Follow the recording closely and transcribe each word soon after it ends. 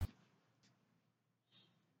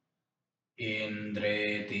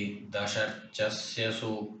इन्द्रेति दशर्चस्य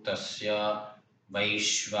सूक्तस्य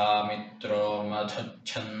वैश्वामित्रो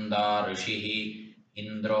मधुच्छन्दा ऋषिः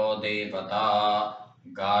इन्द्रो देवता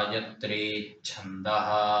गायत्री छन्दः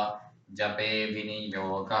जपे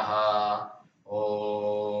विनियोगः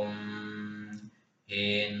ॐ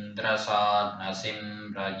इन्द्रसानसिं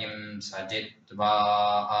रयिं सजित्वा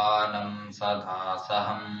आनं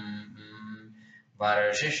सदासहम्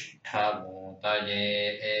वर्षिष्ठमूतये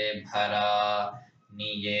भरा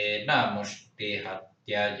नियेन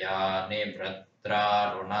मुष्टिहत्यया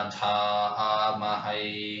निवृत्रारुणधामहै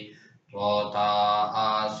त्वोता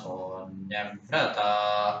आसोऽन्यव्रता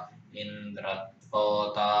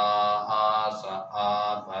इन्द्रत्वोता आस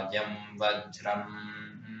आवयं वज्रम्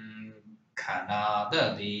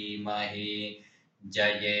खनादधीमहि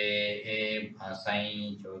जये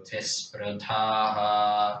संयुधिस्पृधाः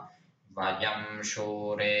वयं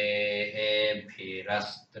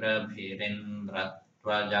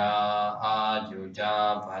शूरेभिरस्त्रभिरिन्द्रत्वजा आयुजा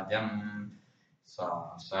भजम्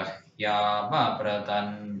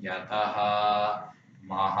सह्यामप्रतन्यतः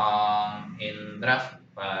महान् इन्द्रः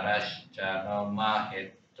परश्च नु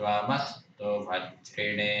महित्वमस्तु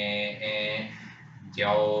वज्रिणे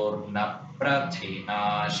द्यौर्न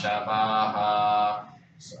शवाः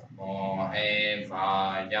समोहे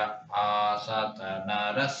वाय आसत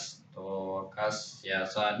नरस्तोकस्य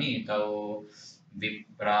सनितौ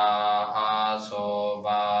विप्रा आसो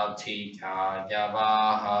वाधियायवाः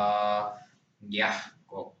यः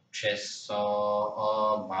कुक्षिः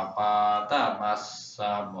सोमपातमः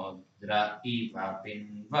समुद्र इव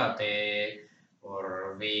पिन्वते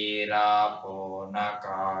उर्वीरापो न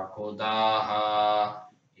काकुदाः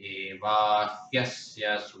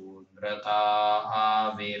एवाह्यस्य सूनृता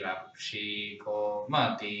आविरक्षी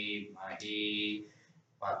गोमती मही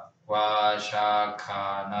पक्वा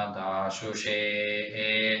शाखानदाशुषे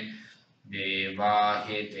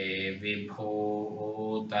देवाहिते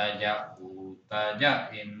विभूतय ऊतय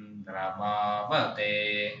इन्द्रमावते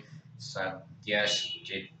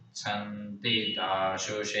सद्यश्चित्सन्ति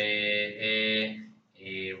दाशुषे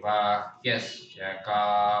एवाह्यस्य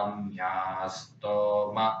काम्यास्तोमथञ्च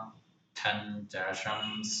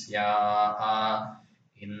शंस्या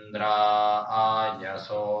इन्द्राय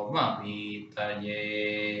सोमवीतये